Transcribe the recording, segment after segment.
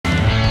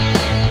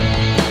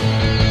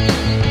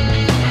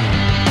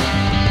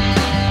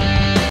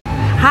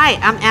Hi,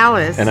 I'm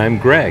Alice. And I'm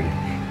Greg.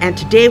 And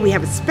today we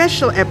have a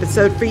special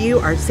episode for you,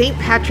 our St.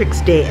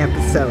 Patrick's Day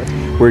episode.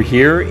 We're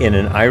here in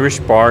an Irish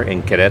bar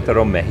in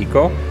Querétaro,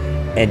 Mexico.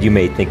 And you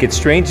may think it's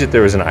strange that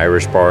there is an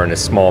Irish bar in a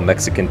small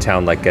Mexican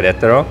town like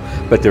Querétaro,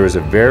 but there is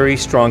a very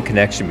strong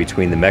connection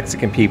between the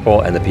Mexican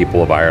people and the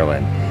people of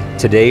Ireland.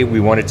 Today, we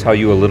want to tell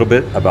you a little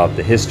bit about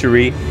the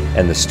history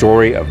and the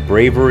story of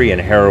bravery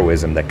and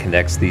heroism that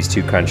connects these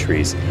two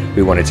countries.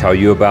 We want to tell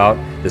you about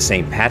the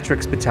St.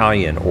 Patrick's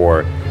Battalion,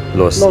 or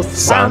Los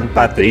San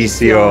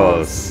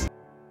Patricios.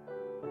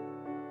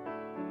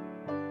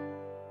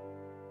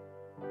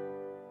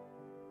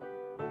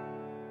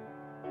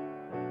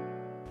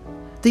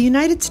 The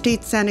United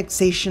States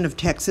annexation of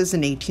Texas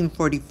in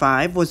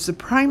 1845 was the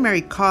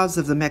primary cause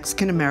of the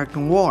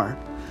Mexican-American War.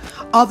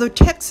 Although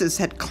Texas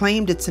had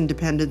claimed its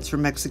independence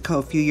from Mexico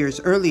a few years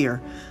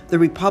earlier, the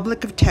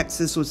Republic of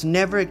Texas was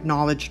never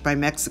acknowledged by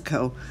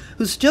Mexico,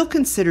 who still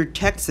considered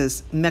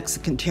Texas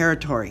Mexican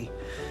territory.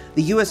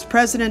 The U.S.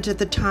 president at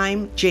the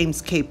time,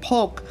 James K.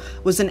 Polk,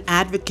 was an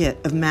advocate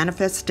of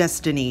manifest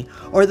destiny,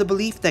 or the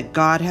belief that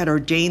God had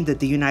ordained that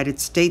the United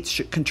States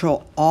should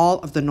control all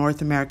of the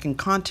North American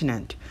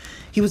continent.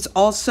 He was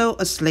also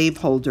a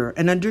slaveholder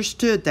and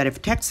understood that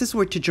if Texas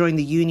were to join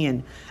the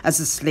Union as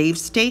a slave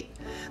state,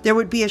 there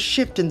would be a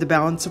shift in the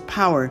balance of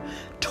power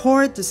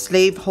toward the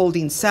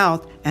slave-holding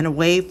South and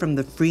away from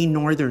the free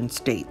northern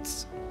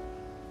states.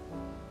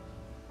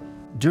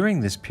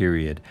 During this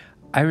period,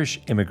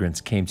 Irish immigrants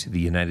came to the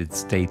United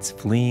States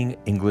fleeing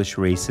English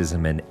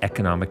racism and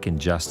economic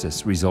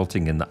injustice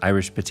resulting in the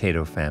Irish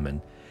potato famine.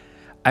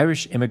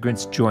 Irish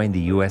immigrants joined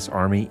the U.S.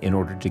 Army in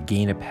order to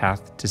gain a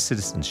path to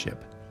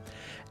citizenship.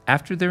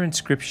 After their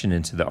inscription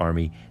into the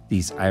Army,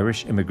 these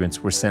Irish immigrants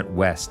were sent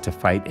west to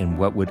fight in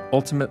what would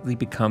ultimately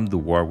become the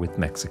war with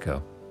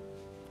Mexico.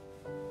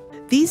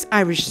 These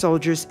Irish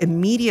soldiers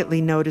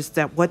immediately noticed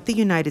that what the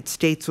United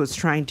States was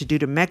trying to do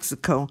to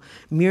Mexico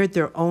mirrored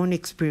their own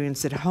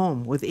experience at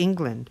home with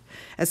England.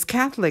 As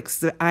Catholics,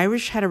 the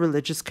Irish had a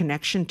religious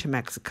connection to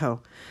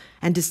Mexico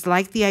and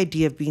disliked the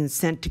idea of being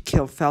sent to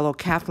kill fellow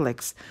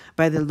Catholics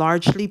by the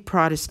largely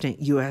Protestant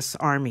U.S.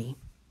 Army.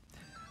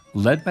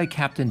 Led by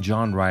Captain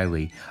John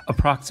Riley,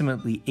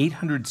 approximately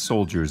 800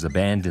 soldiers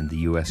abandoned the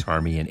U.S.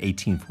 Army in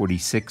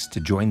 1846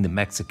 to join the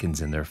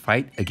Mexicans in their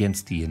fight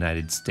against the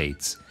United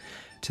States.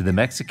 To the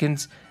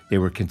Mexicans, they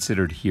were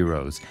considered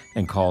heroes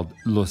and called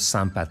Los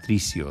San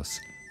Patricios,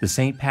 the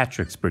St.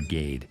 Patrick's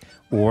Brigade,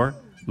 or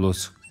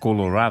Los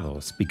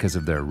Colorados because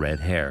of their red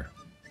hair.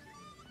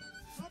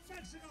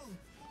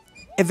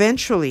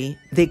 Eventually,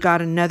 they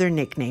got another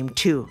nickname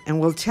too, and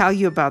we'll tell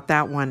you about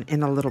that one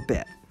in a little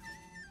bit.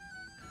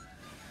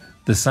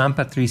 The San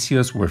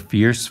Patricios were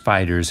fierce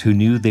fighters who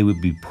knew they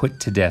would be put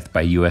to death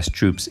by U.S.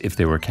 troops if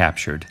they were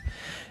captured.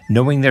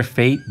 Knowing their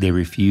fate, they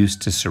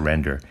refused to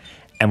surrender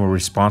and were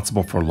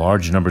responsible for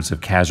large numbers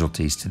of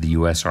casualties to the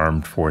U.S.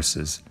 armed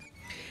forces.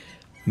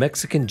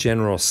 Mexican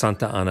General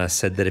Santa Anna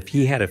said that if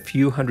he had a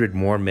few hundred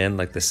more men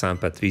like the San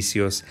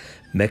Patricios,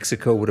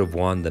 Mexico would have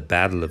won the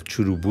Battle of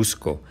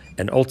Churubusco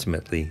and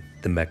ultimately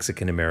the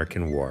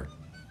Mexican-American War.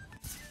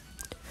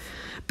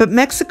 But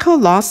Mexico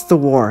lost the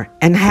war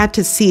and had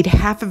to cede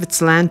half of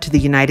its land to the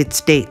United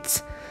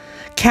States.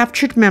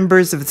 Captured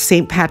members of the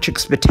St.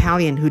 Patrick's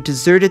Battalion who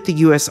deserted the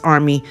U.S.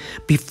 Army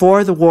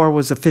before the war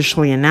was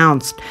officially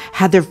announced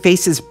had their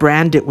faces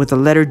branded with the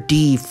letter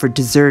D for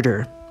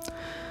deserter.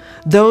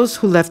 Those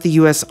who left the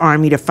U.S.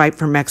 Army to fight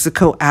for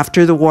Mexico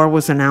after the war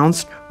was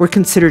announced were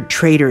considered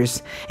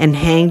traitors and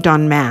hanged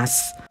en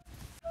masse.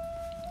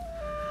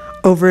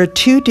 Over a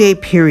 2-day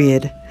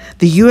period,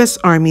 the U.S.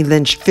 Army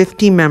lynched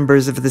 50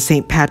 members of the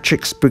St.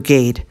 Patrick's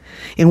Brigade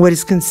in what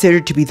is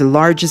considered to be the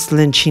largest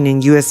lynching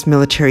in U.S.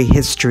 military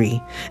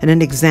history and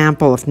an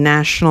example of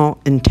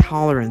national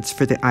intolerance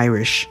for the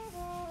Irish.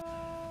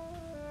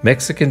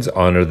 Mexicans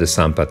honor the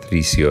San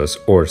Patricios,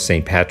 or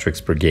St.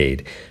 Patrick's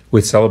Brigade,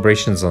 with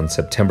celebrations on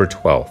September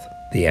 12th,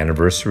 the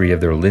anniversary of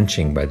their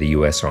lynching by the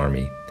U.S.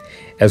 Army,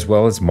 as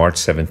well as March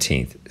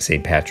 17th,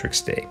 St.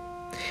 Patrick's Day.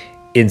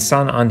 In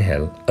San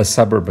Angel, a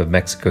suburb of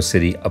Mexico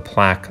City, a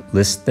plaque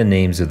lists the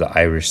names of the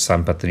Irish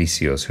San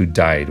Patricios who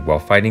died while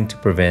fighting to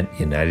prevent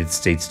United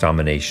States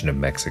domination of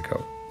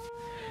Mexico.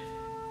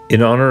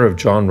 In honor of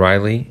John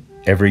Riley,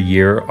 every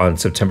year on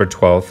September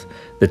 12th,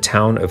 the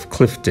town of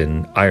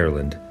Clifton,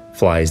 Ireland,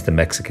 flies the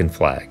Mexican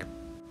flag.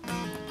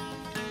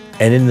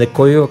 And in the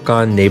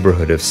Coyoacan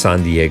neighborhood of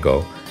San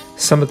Diego,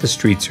 some of the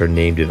streets are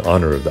named in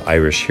honor of the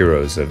Irish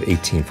heroes of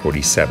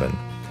 1847.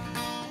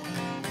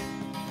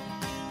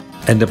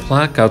 And a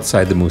plaque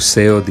outside the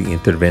Museo de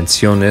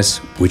Intervenciones,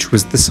 which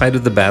was the site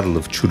of the Battle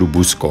of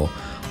Churubusco,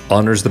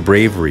 honors the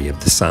bravery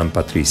of the San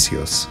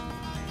Patricios.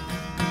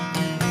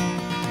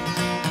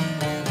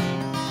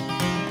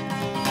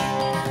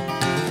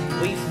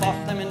 We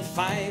fought them in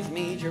 5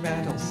 major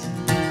battles.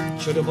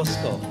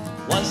 Churubusco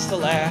was the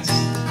last.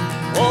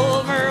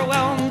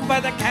 Overwhelmed by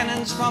the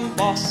cannons from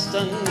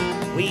Boston,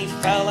 we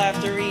fell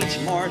after each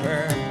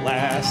mortar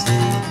blast.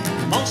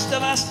 Most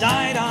of us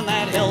died on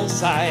that hillside.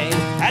 side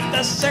at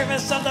the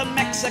service of the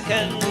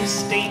Mexican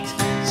state.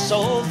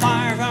 So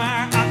far from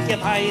our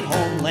occupied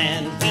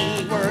homeland,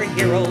 we were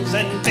heroes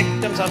and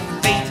victims of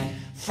fate.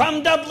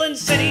 From Dublin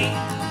City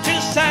to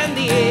San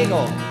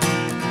Diego,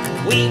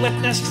 we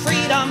witnessed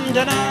freedom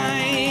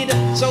denied.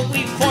 So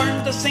we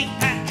formed the St.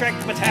 Patrick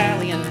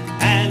Battalion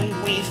and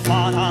we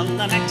fought on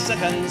the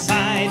Mexican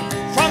side.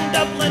 From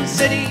Dublin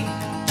City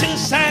to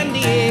San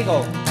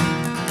Diego,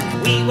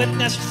 we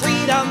witnessed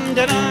freedom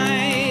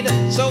denied.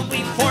 So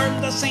we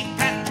formed the St.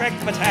 Patrick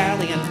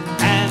Battalion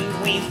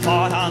and we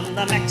fought on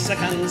the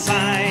Mexican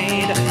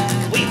side.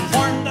 We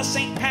formed the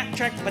St.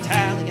 Patrick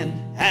Battalion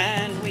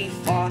and we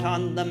fought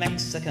on the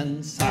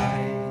Mexican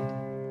side.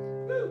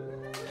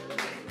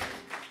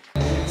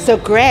 So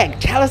Greg,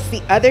 tell us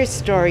the other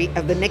story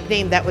of the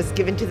nickname that was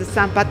given to the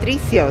San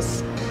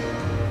Patricios.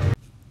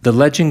 The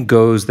legend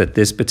goes that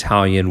this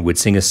battalion would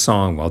sing a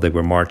song while they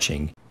were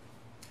marching.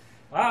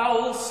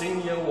 I'll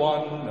sing you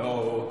one,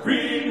 oh,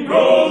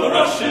 Gringo, the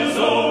rush is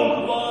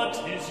on.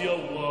 What is your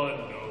one,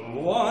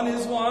 oh? One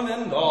is one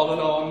and all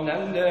along,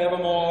 and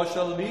evermore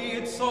shall be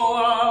it so.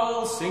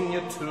 I'll sing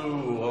you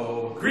two,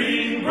 oh,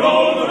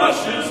 Gringo, the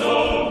rush is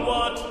on.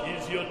 What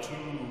is your two,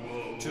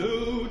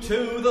 oh?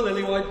 Two, the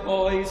lily white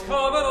boys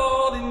covered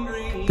all in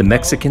green. The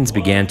Mexicans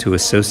began to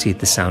associate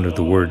the sound of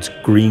the words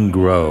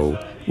Gringo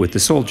with the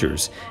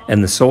soldiers,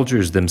 and the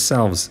soldiers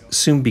themselves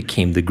soon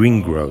became the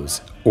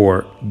Gringos,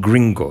 or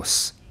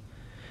Gringos.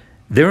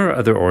 There are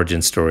other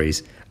origin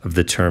stories of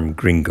the term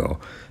Gringo,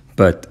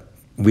 but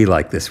we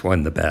like this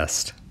one the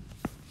best.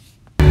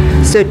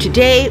 So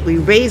today we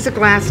raise a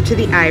glass to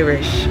the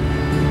Irish.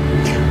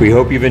 We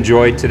hope you've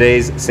enjoyed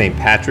today's St.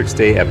 Patrick's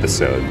Day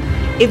episode.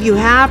 If you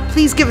have,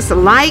 please give us a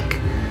like,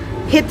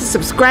 hit the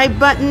subscribe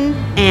button,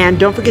 and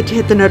don't forget to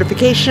hit the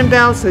notification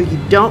bell so you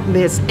don't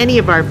miss any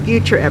of our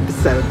future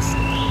episodes.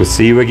 We'll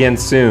see you again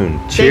soon.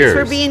 Cheers. Thanks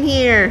for being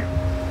here.